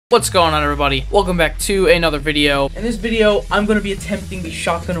What's going on, everybody? Welcome back to another video. In this video, I'm going to be attempting the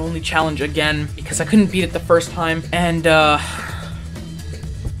shotgun only challenge again because I couldn't beat it the first time, and I'm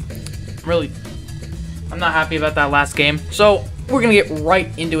not happy about that last game. So we're gonna get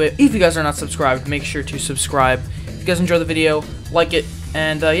right into it. If you guys are not subscribed, make sure to subscribe. If you guys enjoy the video, like it,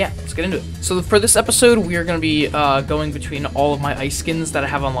 and yeah, let's get into it. So for this episode, we are gonna be going between all of my ice skins that I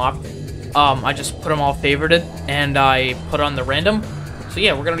have unlocked. I just put them all favorited, and I put on the random. So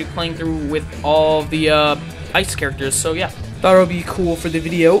yeah, we're gonna be playing through with all the ice characters. So yeah, thought it would be cool for the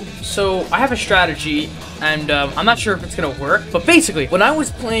video. So I have a strategy, and I'm not sure if it's gonna work. But basically, when I was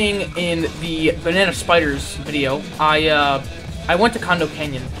playing in the Banana Spiders video, I went to Condo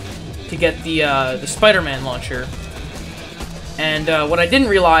Canyon to get the Spider-Man launcher. And what I didn't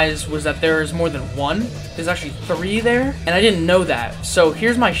realize was that there's more than one. There's actually 3 there, and I didn't know that. So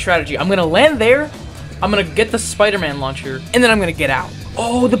here's my strategy. I'm gonna land there. I'm gonna get the Spider-Man launcher, and then I'm gonna get out.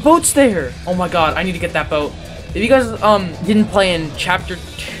 Oh, the boat's there! Oh my god, I need to get that boat. If you guys didn't play in Chapter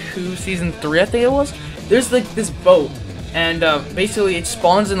 2, Season 3, I think it was, there's like this boat, and basically it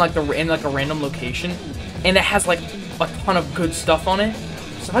spawns in like a random location, and it has like a ton of good stuff on it.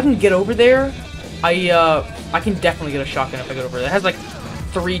 So if I can get over there, I can definitely get a shotgun if I get over there. It has like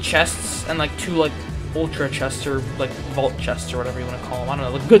 3 chests and like 2 like ultra chests or like vault chests or whatever you want to call them. I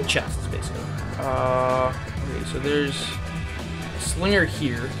don't know, like good chests basically. Okay, so there's Slinger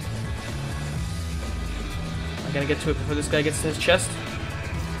here. I gotta get to it before this guy gets to his chest.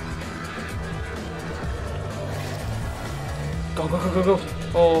 Go, go, go, go, go.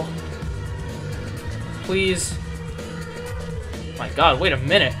 Oh. Please. My god, wait a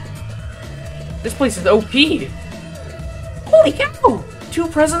minute. This place is OP. Holy cow! 2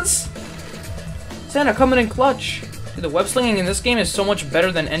 presents? Santa coming in clutch. Dude, the web slinging in this game is so much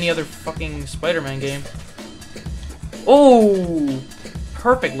better than any other fucking Spider-Man game. Oh,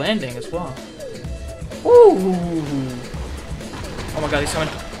 perfect landing as well. Ooh. Oh my god, he's coming.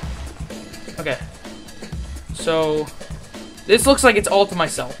 Okay. So, this looks like it's all to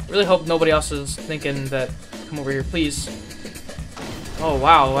myself. Really hope nobody else is thinking that. Come over here, please. Oh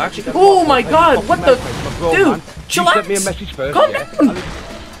wow, actually. Oh my god, what the? Dude, chillax. Calm down.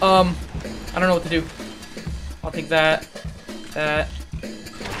 I don't know what to do. I'll take that. That.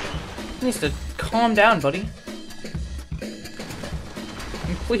 He needs to calm down, buddy.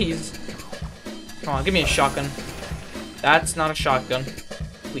 Please. Come on, give me a shotgun. That's not a shotgun.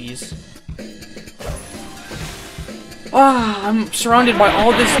 Please. Ah, I'm surrounded by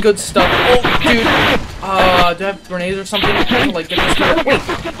all this good stuff. Oh, dude. Do I have grenades or something? Like, get this guy. Wait.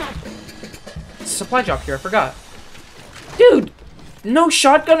 It's a supply drop here, I forgot. Dude, no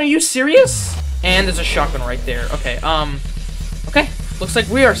shotgun? Are you serious? And there's a shotgun right there. Okay, okay. Looks like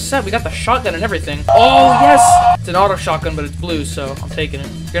we are set. We got the shotgun and everything. Oh, yes! It's an auto shotgun, but it's blue, so I'm taking it.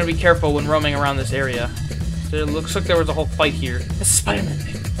 You're gonna be careful when roaming around this area. So it looks like there was a whole fight here. It's a Spider-Man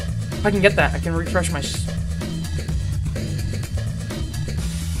thing. If I can get that, I can refresh my...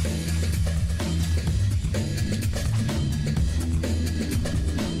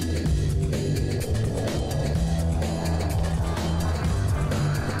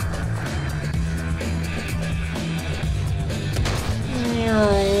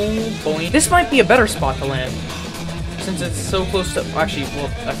 This might be a better spot to land, since it's so close to... Actually,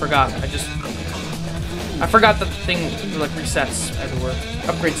 well, I forgot. I forgot that the thing, like, resets everywhere.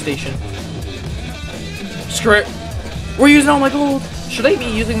 Upgrade station. Screw it. We're using all my gold. Should I be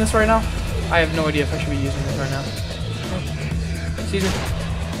using this right now? I have no idea if I should be using this right now. Excuse me.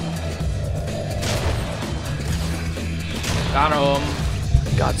 Got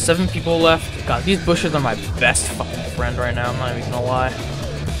him. God, 7 people left. God, these bushes are my best fucking friend right now. I'm not even gonna lie.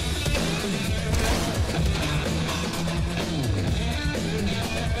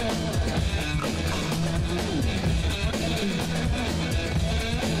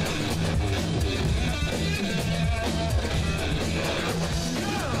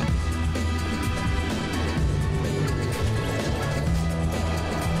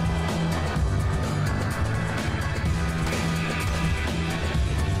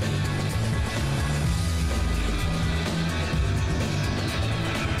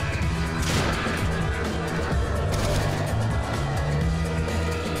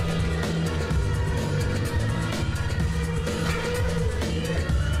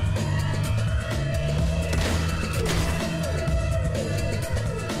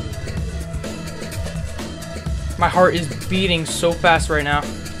 My heart is beating so fast right now.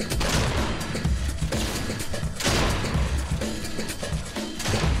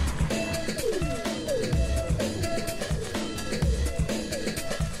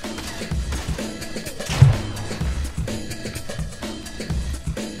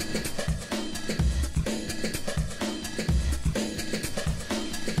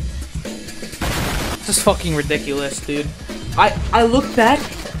 is fucking ridiculous, dude. I look back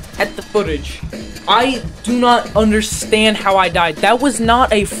at the footage. I do not understand how I died. That was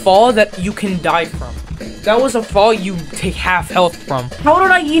not a fall that you can die from. That was a fall you take half health from. How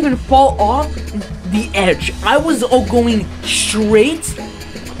did I even fall off the edge? I was going straight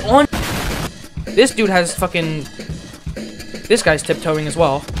on. This dude has fucking... This guy's tiptoeing as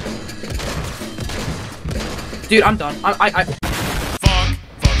well. Dude, I'm done.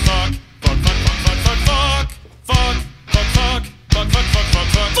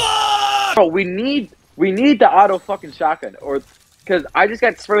 Bro, we need the auto fucking shotgun, or because I just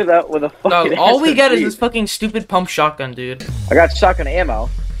got sprayed out with a fucking. No, all we SMG. get is this fucking stupid pump shotgun, dude. I got shotgun ammo.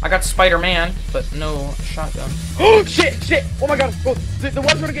 I got Spider-Man, but no shotgun. Oh shit! Shit! Oh my god! Oh, the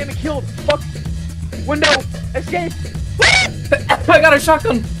one's gonna get me killed. Fuck! Window! Escape! I got a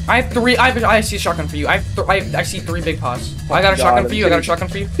shotgun. I have three. I see a shotgun for you. I see 3 big paws. I got a shotgun for you. I got a shotgun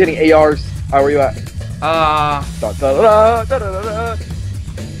for you. Getting ARs. Where you at? Da, da, da, da, da, da, da.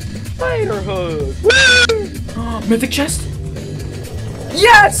 Spider hood. Woo! Mythic chest.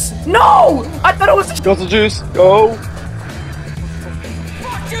 Yes! No! I thought it was. Guzzle juice. Go.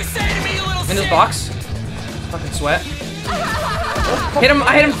 What you say to me, you little In this shit? box. Fucking sweat. Hit him.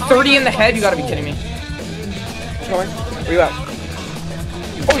 I hit him 30 in the head. You gotta be kidding me. Coming. Where you at?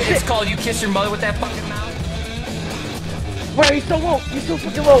 Oh shit! It's called you kiss your mother with that fucking mouth. Wait, he's so low. He's so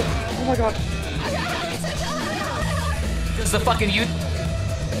fucking low. Oh my god. Cause the fucking you.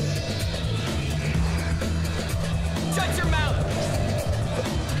 Shut your mouth.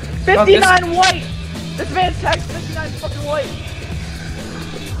 59 white. This man's tagged 59 fucking white.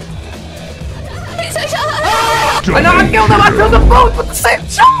 I know. I killed them. I killed them both with the same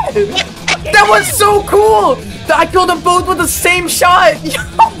shot. That was so cool. I killed them both with the same shot.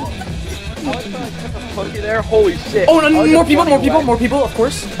 There, holy shit. Oh, no, more people, of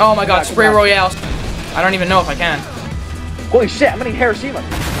course. Oh my god, spray royale. I don't even know if I can. Holy shit, I'm getting Hiroshima.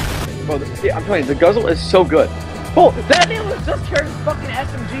 Bro, I'm telling you, the guzzle is so good. Oh, that man was just carrying fucking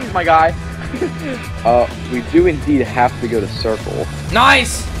SMGs, my guy. We do indeed have to go to circle.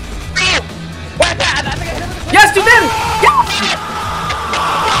 Nice. Yes, you did. Yes.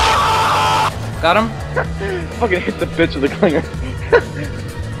 Got him. Fucking hit the bitch with the clinger.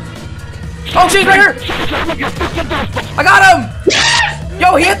 Oh, she's right here. I got him.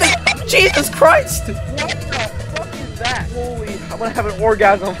 Yo, he hit the. Jesus Christ. What the fuck is that? Holy, I'm gonna have an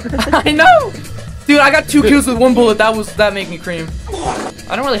orgasm. I know. Dude, I got 2 kills with 1 bullet. That made me cream.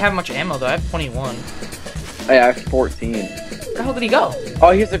 I don't really have much ammo though. I have 21. Hey, I have 14. Where the hell did he go?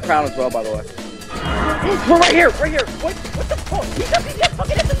 Oh, he has the crown as well, by the way. We're right here, right here. What the fuck? He got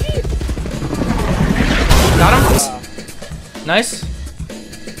fucking SMG. Got him. Nice.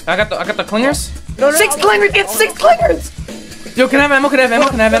 I got the clingers. No, 6 clingers. Get 6 clingers. Yo, can I have ammo? Can I have ammo?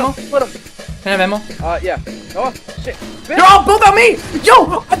 Can I have ammo? Put him. Can I have ammo? Yeah. Oh shit. They're all both on me.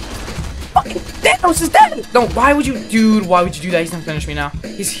 Yo. Fucking Thanos is dead. No, why would you, dude? Why would you do that? He's gonna finish me now.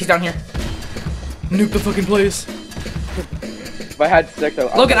 He's down here. Nuke the fucking place. If I had 6,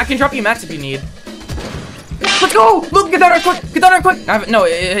 Logan, I can drop you mats if you need. Let's go! Look, get down there quick! Get down there quick! No,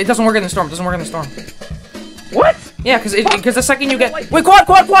 it doesn't work in the storm. It doesn't work in the storm. What? Yeah, because the second you get... Wait, quad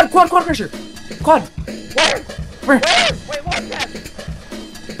pressure! Quad! Where? Wait, what's that?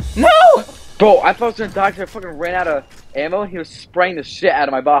 No! Bro, I thought I was gonna die because I fucking ran out of ammo and he was spraying the shit out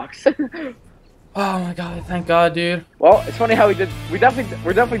of my box. Oh my god, thank god, dude. Well, it's funny how we're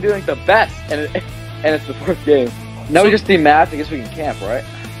definitely doing the best, and it's the 4th game. Now we just need mats. I guess we can camp, right?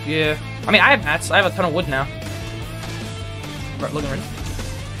 Yeah. I mean, I have mats. I have a ton of wood now. Right, Logan, ready?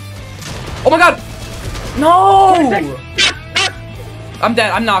 Oh my god! No! I'm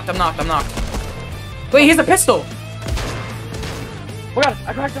dead. I'm knocked. Wait, here's a pistol. Oh my god,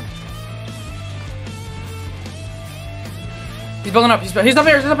 I cracked him. He's building up. He's up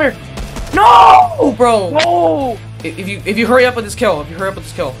here. No, bro. No! If you hurry up with this kill.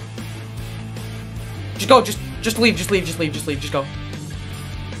 Just go. Just leave. Just go.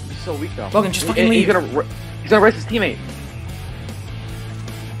 He's so weak though. Logan, just fucking leave. He's gonna race his teammate.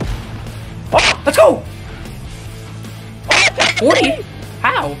 Oh, let's go. 40?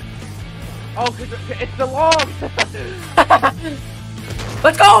 How? Oh, cause it's the log.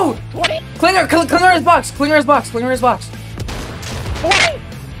 Let's go. 20. Clinger his box. 40. Clinger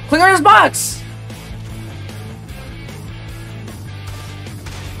his box.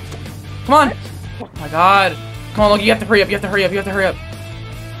 Come on. Oh my god. Come on, Logan, you have to hurry up. You have to hurry up.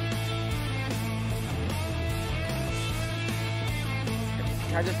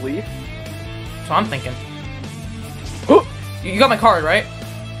 Can I just leave? So I'm thinking. You got my card, right?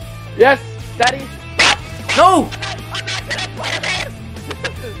 Yes, Daddy. No!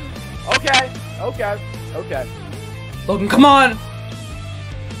 Okay. Okay. Okay. Logan, come on!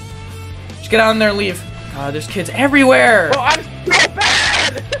 Just get out in there and leave. God, there's kids everywhere! Oh, I'm so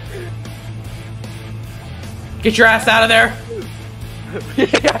bad! Get your ass out of there!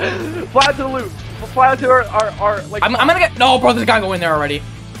 Yeah. Fly out to the loot. Fly out to our like. I'm gonna get. No, bro, there's a guy go in there already.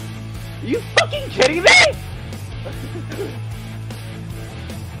 Are you fucking kidding me?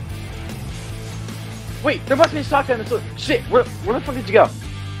 Wait, there must be a shotgun in this loot. Shit, where the fuck did you go?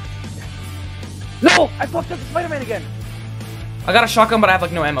 No! I fucked up the Spider-Man again! I got a shotgun, but I have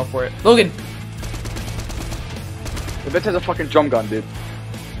like no ammo for it. Logan! The bitch has a fucking drum gun, dude.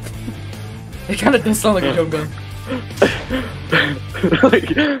 It kinda does sound like a drum gun.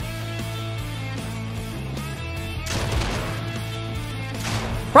 Like,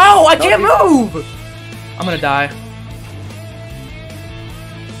 bro, I can't move! I'm gonna die.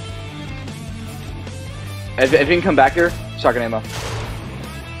 if you can come back here, shotgun ammo.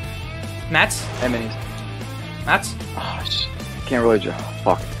 Mats? And minis. Mats? Oh, shit. Can't really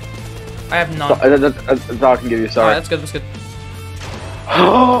fuck. I have none. That's all I can give you, sorry. Alright, that's good, that's good.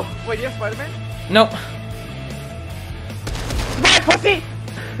 Oh! Wait, do you have Spider-Man? Nope. My pussy!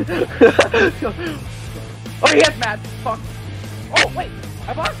 Oh, he has mad. Fuck. Oh, wait.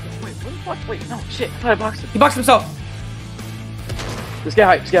 I boxed him. Wait, what the fuck? Wait, no, shit. I thought I boxed him. He boxed himself. Just get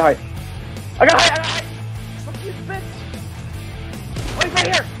height. Just get height. I got height. I got height. Fuck you, bitch. Oh, he's right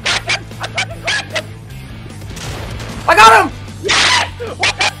here. Cracked him. I fucking cracked him. I got him! Yes!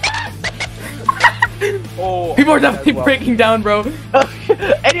 What the fuck? Oh. People are definitely breaking down, bro. And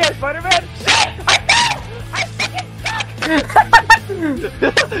he has Spider-Man? Shit! I fucking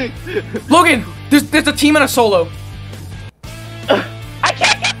suck! Logan, there's a team and a solo. I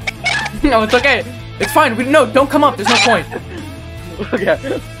can't get the kill! No, it's okay. It's fine. No, don't come up. There's no point.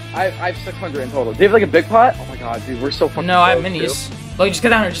 Okay. I have 600 in total. Do you have like a big pot? Oh my god, dude, we're so fucking No, I have close, minis. too. Logan, just get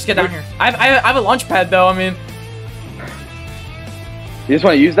down here. Just get down here. I have a launch pad though. I mean, You just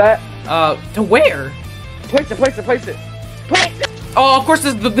want to use that? to where? Place it, place it, place it. Place it! Oh, of course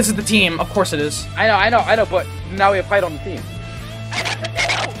this is the team. Of course it is. I know, but now we have height on the team.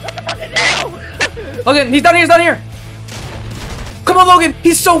 What the fuck is new? Logan, he's down here. He's down here. Come on, Logan.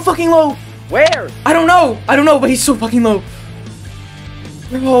 He's so fucking low. Where? I don't know, but he's so fucking low.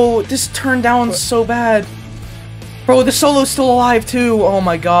 Bro, this turned down so bad. Bro, the solo's still alive too. Oh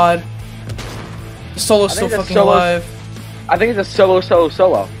my god. The solo's still fucking alive. I think it's a solo.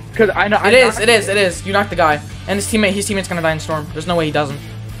 Cause I know. It is. You knocked the guy, and his teammate's gonna die in storm. There's no way he doesn't.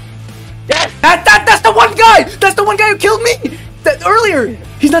 Yes. That's the one guy. That's the one guy who killed me. That earlier.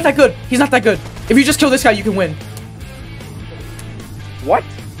 He's not that good. He's not that good. If you just kill this guy, you can win. What?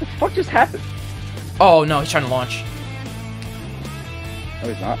 The fuck just happened? Oh no, he's trying to launch. No,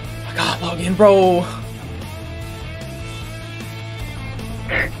 he's not. Oh my god, Logan, bro.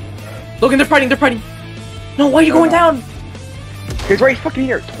 Logan, they're fighting. No, why are you going down? He's right fucking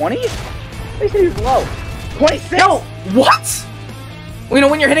here. 20? They say he's low. 26? No, what? Well, you know,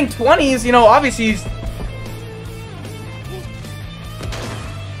 when you're hitting 20s, you know, obviously he's...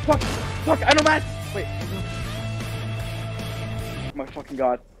 Fuck, I know Matt. Wait. Oh my fucking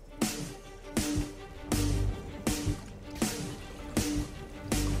god.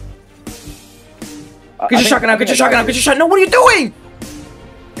 Get your shotgun out, No, what are you doing?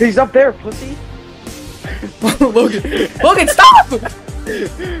 He's up there, pussy. Logan, stop!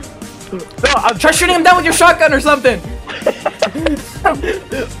 No, Try shooting him down with your shotgun or something.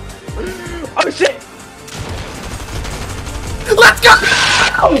 Oh shit! Let's go!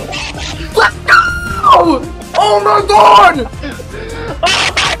 Let's go! Oh my god!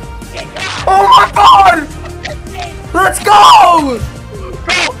 Oh my god! Let's go!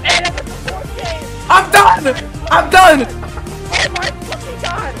 Bro, and it's the fourth game! I'm done! Oh my fucking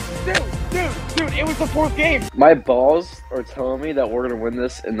god! Dude, it was the fourth game! My balls are telling me that we're gonna win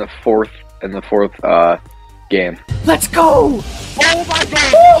this in the fourth game. Let's go! Oh my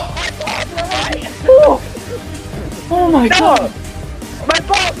god! Oh my god! My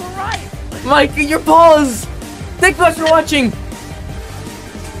balls were right! Mike, your balls! Thank you guys for watching!